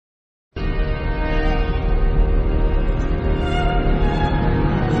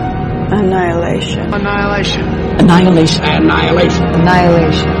Annihilation. Annihilation. Annihilation. Annihilation.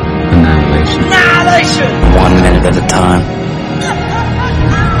 Annihilation. Annihilation. Annihilation. 1 minute at a time.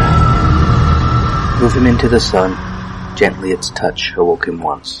 Move him into the sun. Gently its touch awoke him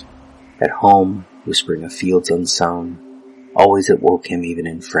once. At home, whispering of fields unsown, always it woke him even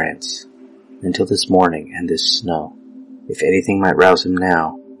in France. Until this morning and this snow. If anything might rouse him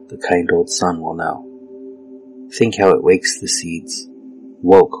now, the kind old sun will know. Think how it wakes the seeds.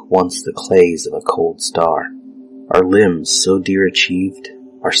 Woke once the clays of a cold star. Our limbs so dear achieved,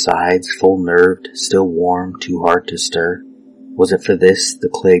 our sides full nerved, still warm, too hard to stir. Was it for this the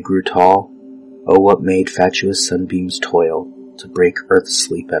clay grew tall? Oh, what made fatuous sunbeams toil to break earth's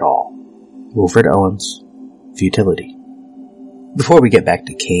sleep at all? Wilfred Owens, Futility. Before we get back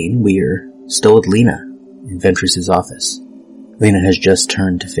to Kane, we're still with Lena in Ventress's office. Lena has just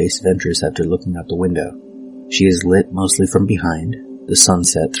turned to face Ventress after looking out the window. She is lit mostly from behind, the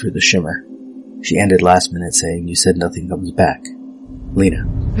sunset through the shimmer. She ended last minute saying, "You said nothing comes back." Lena,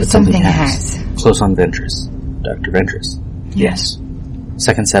 but something has. Close on Ventress. Dr. Ventress. Yes.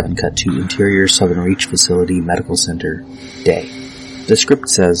 Second 7 cut to Interior Southern Reach Facility Medical Center, day. The script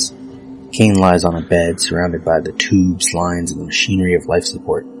says, Kane lies on a bed surrounded by the tubes, lines, and the machinery of life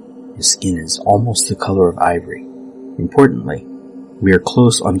support. His skin is almost the color of ivory. Importantly, we are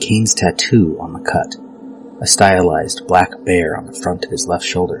close on Kane's tattoo on the cut. A stylized black bear on the front of his left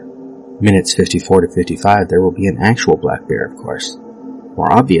shoulder. Minutes 54 to 55, there will be an actual black bear, of course.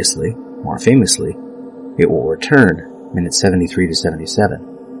 More obviously, more famously, it will return minutes 73 to 77.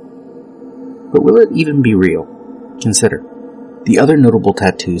 But will it even be real? Consider. The other notable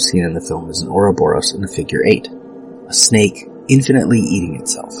tattoo seen in the film is an Ouroboros in a figure 8. A snake infinitely eating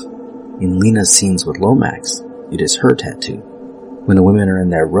itself. In Lena's scenes with Lomax, it is her tattoo. When the women are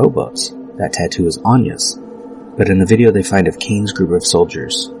in their rowboats, that tattoo is Anya's. But in the video they find of Kane's group of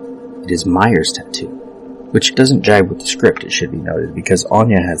soldiers, it is Meyer's tattoo. Which doesn't jibe with the script, it should be noted, because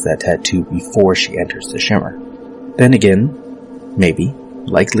Anya has that tattoo before she enters the Shimmer. Then again, maybe,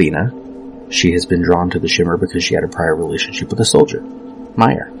 like Lena, she has been drawn to the Shimmer because she had a prior relationship with a soldier,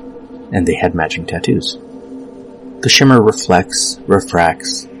 Meyer, and they had matching tattoos. The Shimmer reflects,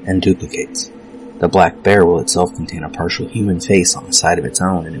 refracts, and duplicates. The black bear will itself contain a partial human face on the side of its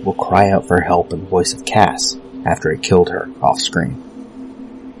own, and it will cry out for help in the voice of Cass after it killed her off-screen.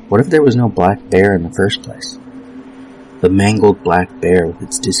 What if there was no black bear in the first place? The mangled black bear with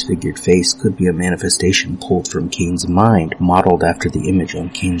its disfigured face could be a manifestation pulled from Kane's mind, modeled after the image on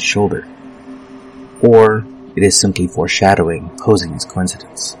Kane's shoulder. Or it is simply foreshadowing, posing as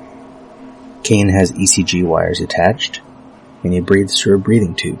coincidence. Kane has ECG wires attached, and he breathes through a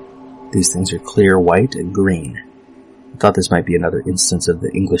breathing tube. These things are clear white and green. I thought this might be another instance of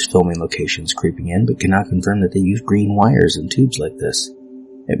the English filming locations creeping in, but cannot confirm that they use green wires in tubes like this.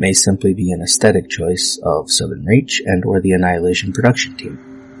 It may simply be an aesthetic choice of Southern Reach and or the Annihilation production team.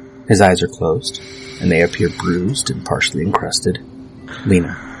 His eyes are closed, and they appear bruised and partially encrusted.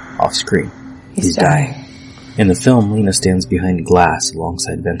 Lena, off screen. He's dying. In the film, Lena stands behind glass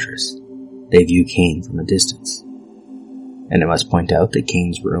alongside Ventress. They view Kane from a distance. And I must point out that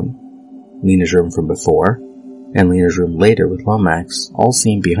Kane's room, Lena's room from before, and Lena's room later with Lomax all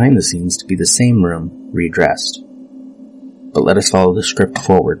seem behind the scenes to be the same room, redressed. But let us follow the script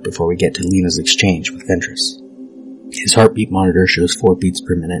forward before we get to Lena's exchange with Ventress. His heartbeat monitor shows 4 beats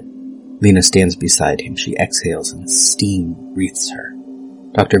per minute. Lena stands beside him. She exhales and steam wreathes her.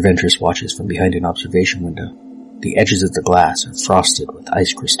 Dr. Ventress watches from behind an observation window. The edges of the glass are frosted with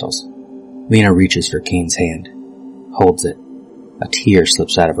ice crystals. Lena reaches for Kane's hand, holds it. A tear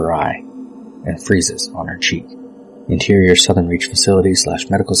slips out of her eye and freezes on her cheek. Interior Southern Reach Facility /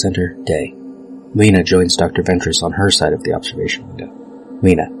 Medical Center, day. Lena joins Dr. Ventress on her side of the observation window.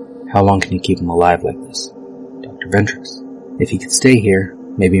 Lena, how long can you keep him alive like this? Dr. Ventress, if he could stay here,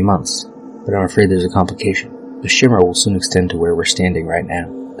 maybe months, but I'm afraid there's a complication. The Shimmer will soon extend to where we're standing right now.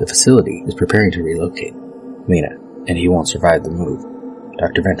 The facility is preparing to relocate. Lena, and he won't survive the move.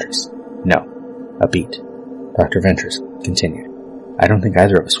 Dr. Ventress, no. A beat. Dr. Ventress, continued. I don't think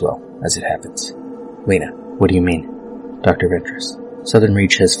either of us will, as it happens. Lena, what do you mean? Dr. Ventress, Southern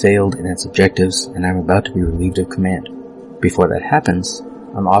Reach has failed in its objectives, and I'm about to be relieved of command. Before that happens,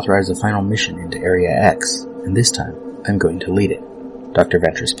 I'm authorized a final mission into Area X, and this time, I'm going to lead it. Dr.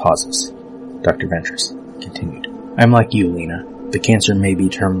 Ventress pauses. Dr. Ventress, continued. I'm like you, Lena. The cancer may be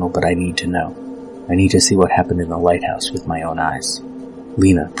terminal, but I need to know. I need to see what happened in the lighthouse with my own eyes.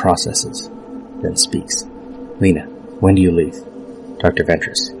 Lena processes, then speaks. Lena, when do you leave? Dr.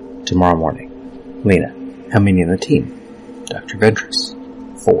 Ventress, tomorrow morning. Lena, how many in the team? Dr. Ventress,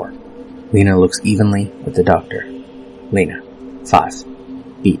 4. Lena looks evenly at the doctor. Lena, 5.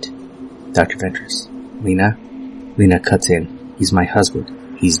 Beat. Dr. Ventress. Lena? Lena cuts in. He's my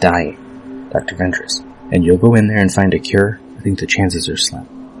husband. He's dying. Dr. Ventress. And you'll go in there and find a cure? I think the chances are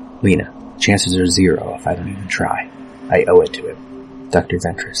slim. Lena. Chances are 0 if I don't even try. I owe it to him. Dr.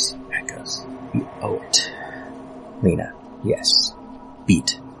 Ventress echoes. You owe it. Lena. Yes.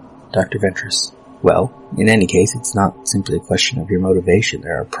 Beat. Dr. Ventress. Well, in any case, it's not simply a question of your motivation.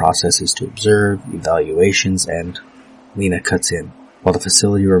 There are processes to observe, evaluations, and... Lena cuts in. While the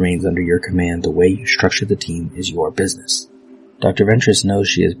facility remains under your command, the way you structure the team is your business. Dr. Ventress knows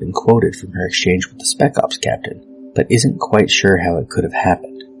she has been quoted from her exchange with the Spec Ops captain, but isn't quite sure how it could have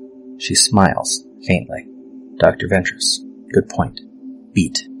happened. She smiles, faintly. Dr. Ventress. Good point.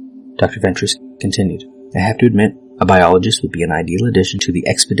 Beat. Dr. Ventress continued. I have to admit, a biologist would be an ideal addition to the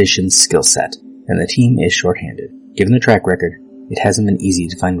expedition's skill set, and the team is shorthanded. Given the track record, it hasn't been easy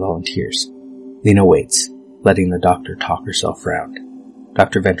to find volunteers. Lena waits, letting the doctor talk herself round.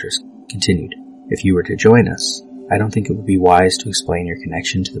 Dr. Ventress continued. If you were to join us, I don't think it would be wise to explain your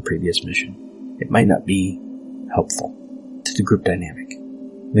connection to the previous mission. It might not be helpful to the group dynamic.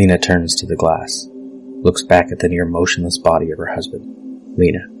 Lena turns to the glass, looks back at the near motionless body of her husband.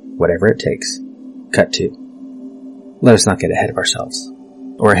 Lena, whatever it takes. Cut 2. Let us not get ahead of ourselves.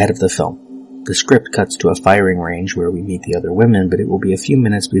 Or ahead of the film. The script cuts to a firing range where we meet the other women, but it will be a few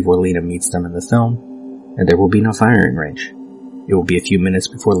minutes before Lena meets them in the film, and there will be no firing range. It will be a few minutes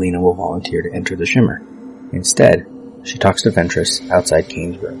before Lena will volunteer to enter the Shimmer. Instead, she talks to Ventress outside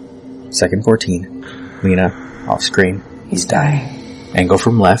Kane's room. Second 14. Lena, off screen. He's dying. Angle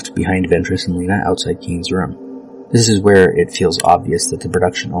from left, behind Ventress and Lena outside Kane's room. This is where it feels obvious that the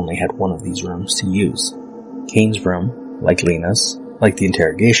production only had one of these rooms to use. Kane's room, like Lena's, like the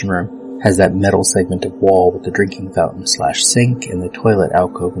interrogation room, has that metal segment of wall with the drinking fountain / sink and the toilet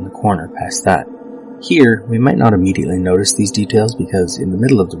alcove in the corner past that. Here, we might not immediately notice these details because in the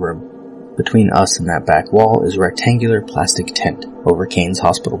middle of the room, between us and that back wall, is a rectangular plastic tent over Kane's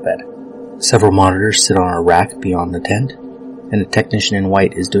hospital bed. Several monitors sit on a rack beyond the tent, and a technician in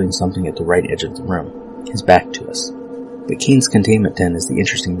white is doing something at the right edge of the room, his back to us. But Kane's containment tent is the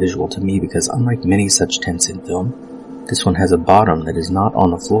interesting visual to me because unlike many such tents in film, this one has a bottom that is not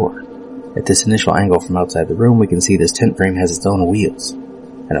on the floor. At this initial angle from outside the room, we can see this tent frame has its own wheels,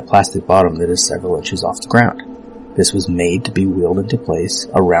 and a plastic bottom that is several inches off the ground. This was made to be wheeled into place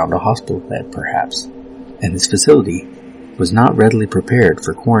around a hospital bed, perhaps. And this facility was not readily prepared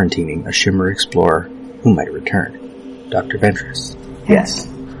for quarantining a Shimmer explorer who might return. Dr. Ventress. Yes.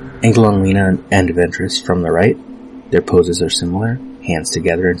 Angle on Lena and Ventress from the right. Their poses are similar, hands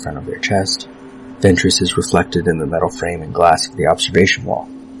together in front of their chest. Ventress is reflected in the metal frame and glass of the observation wall.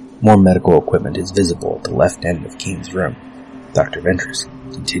 More medical equipment is visible at the left end of Kane's room. Dr. Ventress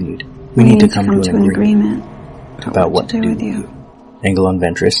continued. We need to come to an agreement about what to do with you. Angle on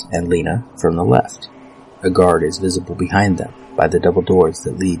Ventress and Lena from the left. A guard is visible behind them by the double doors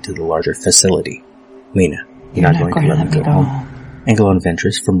that lead to the larger facility. Lena, you're not going to let me go home. Angle on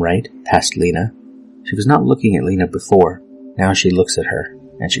Ventress from right, past Lena. She was not looking at Lena before. Now she looks at her,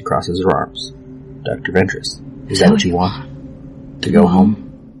 and she crosses her arms. Dr. Ventress, is that what you want? To go home?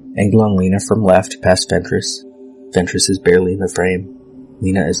 Angle on Lena from left, past Ventress. Ventress is barely in the frame.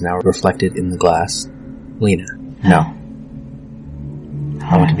 Lena is now reflected in the glass. Lena, no.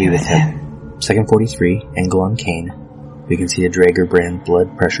 I want to be with him. Second 43, angle on Kane. We can see a Draeger brand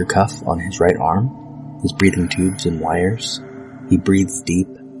blood pressure cuff on his right arm, his breathing tubes and wires. He breathes deep.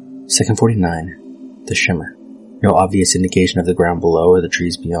 Second 49, the Shimmer. No obvious indication of the ground below or the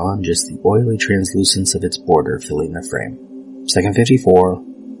trees beyond, just the oily translucence of its border filling the frame. Second 54,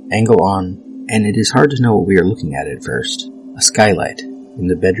 angle on, and it is hard to know what we are looking at first, a skylight in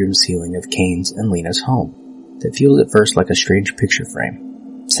the bedroom ceiling of Kane's and Lena's home that feels at first like a strange picture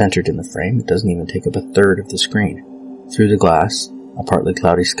frame. Centered in the frame, it doesn't even take up a third of the screen. Through the glass, a partly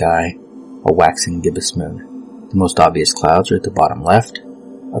cloudy sky, a waxing gibbous moon. The most obvious clouds are at the bottom left,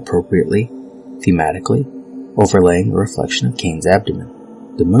 appropriately, thematically, overlaying the reflection of Kane's abdomen.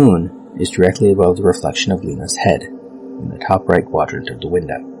 The moon is directly above the reflection of Lena's head, in the top right quadrant of the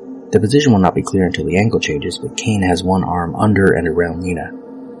window. The position will not be clear until the angle changes, but Kane has one arm under and around Lena,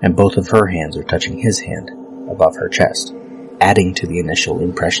 and both of her hands are touching his hand, above her chest. Adding to the initial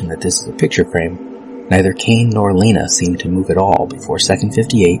impression that this is a picture frame, neither Kane nor Lena seem to move at all before second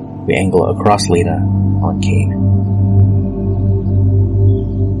 58, we angle across Lena on Kane.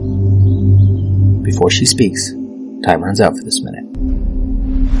 Before she speaks, time runs out for this minute.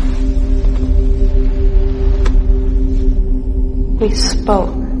 We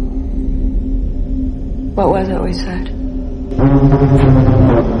spoke. What was it we said?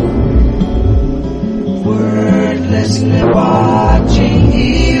 Wordlessly watching,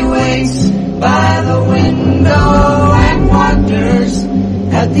 he waits by the window and wonders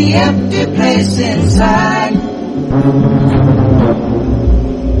at the empty place inside.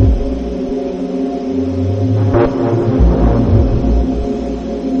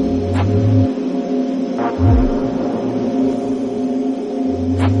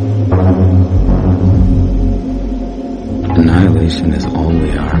 Annihilation is all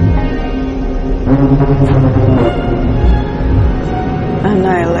we are.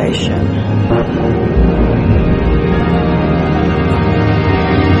 Annihilation.